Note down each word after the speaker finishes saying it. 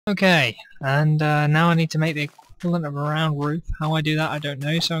Okay, and now I need to make the equivalent of a round roof. How I do that I don't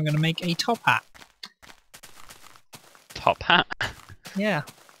know, so I'm going to make a top hat. Top hat? Yeah.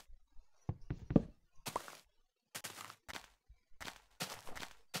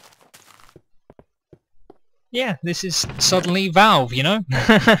 Yeah, this is suddenly Valve, you know?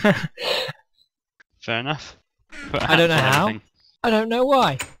 Fair enough. Put I don't know hats on how. everything. I don't know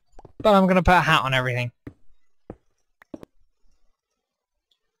why. But I'm going to put a hat on everything.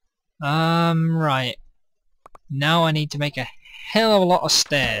 Right. Now I need to make a hell of a lot of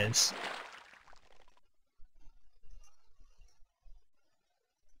stairs.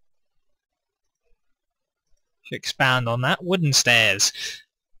 Should expand on that. Wooden stairs.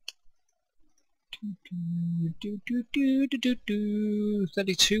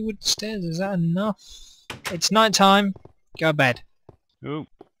 32 wooden stairs, is that enough? It's night time. Go to bed. Ooh.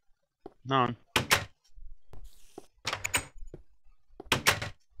 No.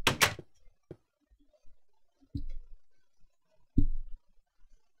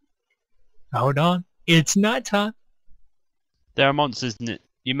 Hold on. It's night time. There are monsters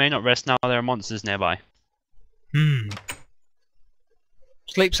you may not rest now, there are monsters nearby.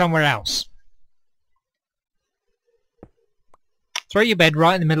 Sleep somewhere else. Throw your bed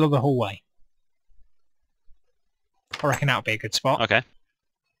right in the middle of the hallway. I reckon that would be a good spot. Okay.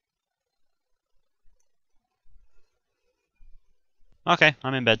 Okay,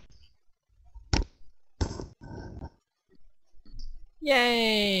 I'm in bed.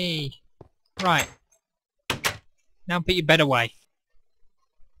 Yay! Right. Now put your bed away.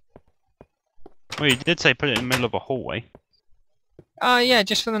 Well, you did say put it in the middle of a hallway. Yeah,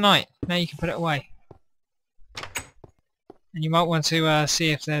 just for the night. Now you can put it away. And you might want to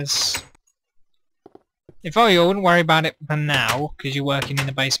see if there's... If I were you, I wouldn't worry about it for now, because you're working in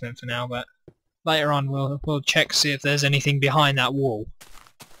the basement for now, but later on we'll check, see if there's anything behind that wall.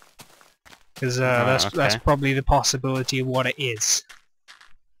 Because that's probably the possibility of what it is.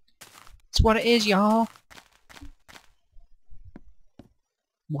 It's what it is, y'all!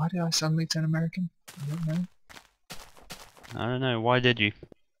 Why did I suddenly turn American? I don't know. I don't know, why did you?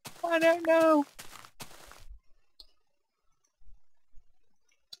 I don't know!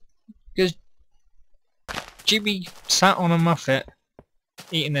 Because Jimmy sat on a muffet,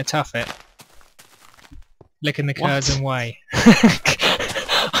 eating a tuffet, licking the curds and whey.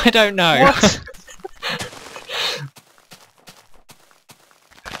 I don't know. What?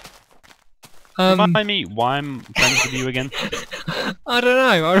 If I meet why I'm friends with you again? I don't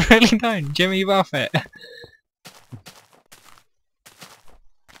know, I really don't. Jimmy Buffett.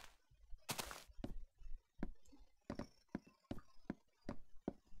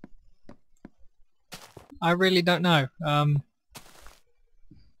 I really don't know.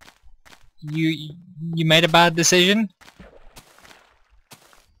 You made a bad decision?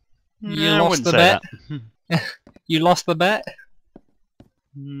 You I lost wouldn't the say bet? that. You lost the bet?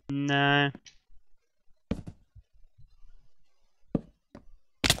 No.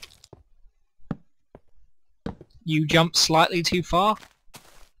 You jumped slightly too far?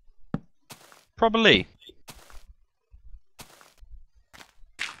 Probably.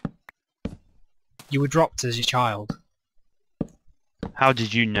 You were dropped as a child. How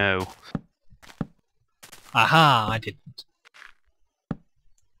did you know? Aha, I didn't.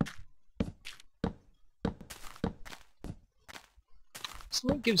 So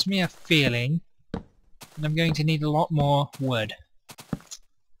that gives me a feeling that I'm going to need a lot more wood.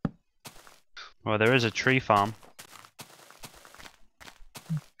 Well, there is a tree farm.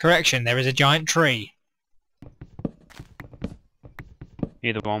 Correction, there is a giant tree.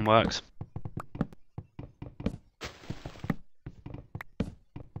 Either one works.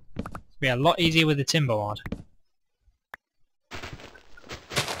 It'll be a lot easier with the timber mod.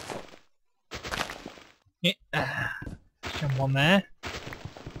 Yeah. Jump on there.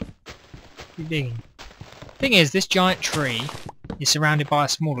 Keep digging. Thing is, this giant tree is surrounded by a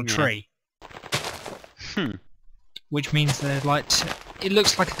smaller tree. Which means that it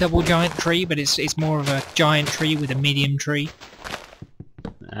looks like a double giant tree, but it's more of a giant tree with a medium tree.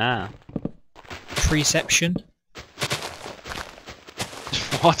 Ah. Treeception.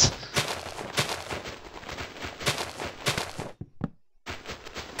 What?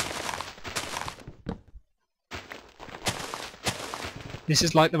 This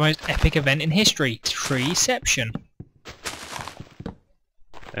is like the most epic event in history. Treeception.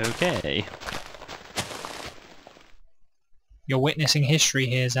 Okay. You're witnessing history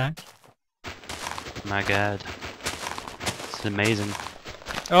here, Zach. My god. It's amazing.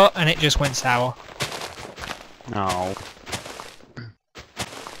 Oh, and it just went sour. No.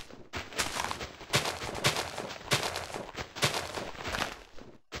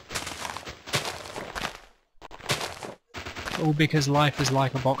 All because life is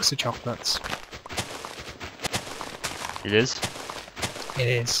like a box of chocolates. It is. It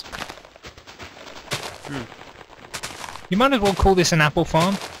is. Hmm. You might as well call this an apple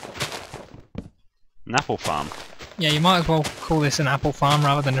farm. An apple farm. Yeah, you might as well call this an apple farm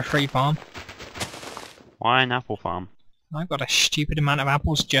rather than a tree farm. Why an apple farm? I've got a stupid amount of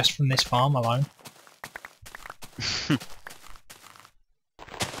apples just from this farm alone.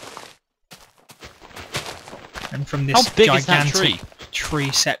 And from this How big is that gigantic tree?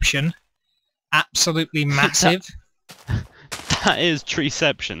 treeception. Absolutely massive. That is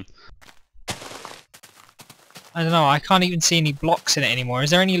treeception. I don't know, I can't even see any blocks in it anymore. Is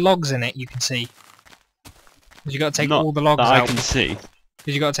there any logs in it you can see? Because you got to take Not all the logs that out. I can see.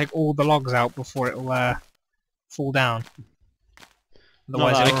 Because you got to take all the logs out before it will fall down.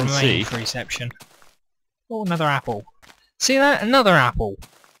 Otherwise Not that it I will can remain see. treeception. Oh, another apple. See that? Another apple.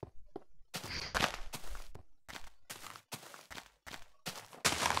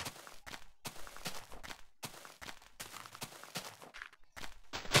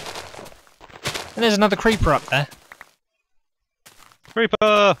 And there's another creeper up there.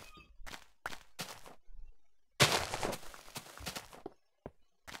 Creeper!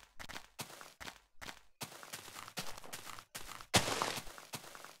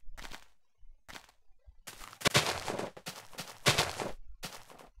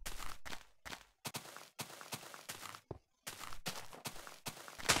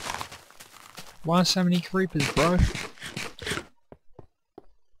 Why so many creepers, bro?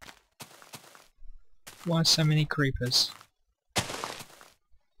 Why so many creepers?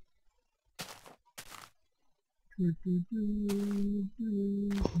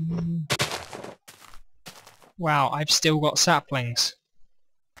 Wow, I've still got saplings.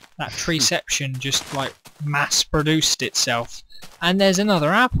 That treeception just like mass produced itself. And there's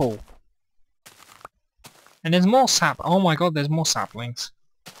another apple. And there's more oh my god, there's more saplings.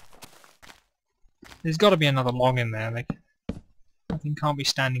 There's got to be another log in there. Like, nothing can't be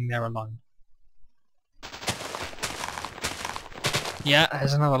standing there alone. Yeah,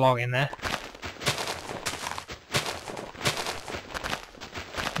 there's another log in there.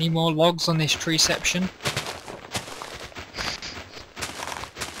 Any more logs on this treeception?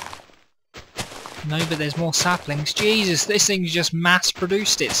 No, but there's more saplings. Jesus, this thing's just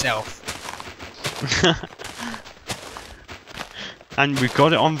mass-produced itself. And we've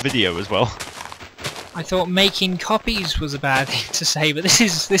got it on video as well. I thought making copies was a bad thing to say, but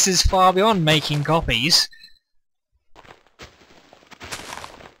this is far beyond making copies.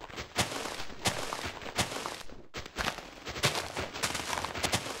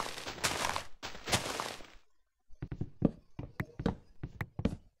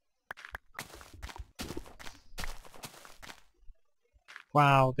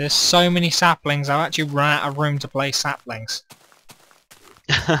 Wow, there's so many saplings, I've actually run out of room to place saplings.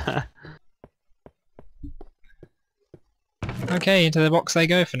 Okay, into the box they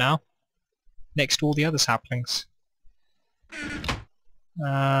go for now. Next to all the other saplings.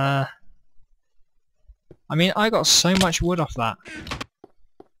 I mean, I got so much wood off that.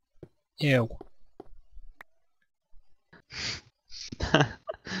 Ew.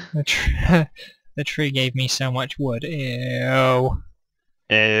 The tree gave me so much wood. Ew.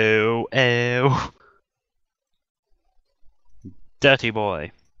 Ew, ew. Dirty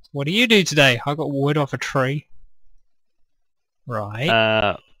boy. What do you do today? I got wood off a tree. Right.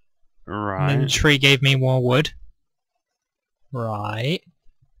 And then the Right. tree gave me more wood. Right.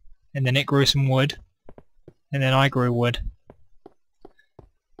 And then it grew some wood. And then I grew wood.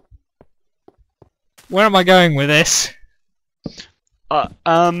 Where am I going with this?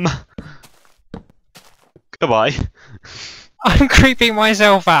 Goodbye. I'm creeping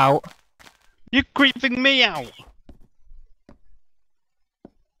myself out. You're creeping me out.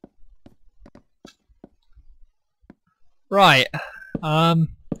 Right. I'm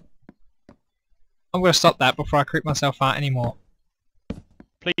gonna stop that before I creep myself out anymore.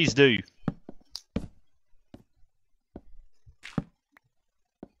 Please do.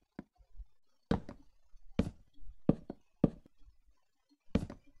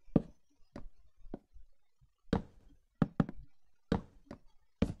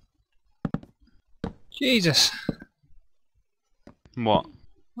 Jesus. What?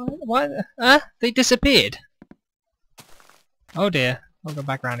 What? Huh? They disappeared. Oh dear. I'll go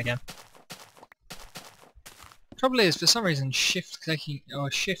back around again. Trouble is, for some reason, shift clicking or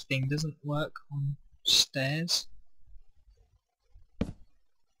shifting doesn't work on stairs.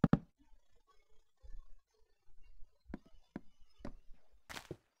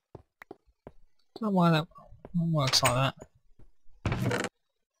 Don't know why that works like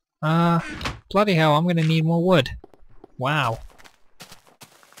that. Bloody hell! I'm gonna need more wood. Wow.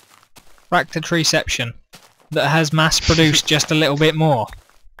 Tractor-treeception that has mass-produced just a little bit more.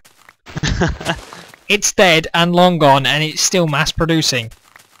 It's dead and long gone, and it's still mass-producing.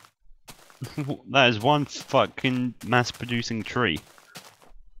 That is one fucking mass-producing tree.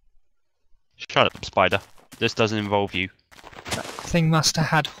 Shut up, spider. This doesn't involve you. That thing must have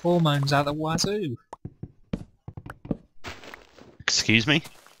had hormones out the wazoo. Excuse me?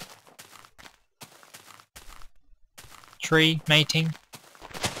 Tree mating.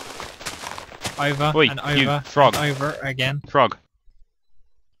 Over Oi, and you over frog. and over again. Frog.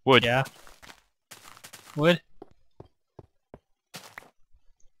 Wood. Yeah. Wood.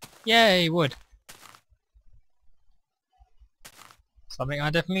 Yay, wood. Something I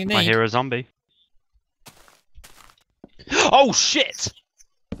definitely need. I hear a zombie. Oh shit!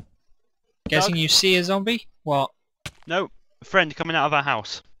 Guessing Doug? you see a zombie? What? No, a friend coming out of our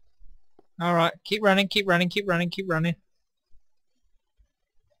house. Alright, keep running, keep running, keep running, keep running.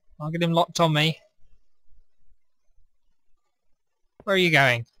 I'll get him locked on me. Where are you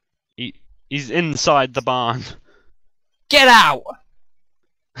going? He's inside the barn. Get out!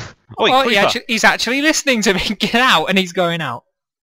 Oi, Oh, creeper. he's actually listening to me. Get out, and he's going out.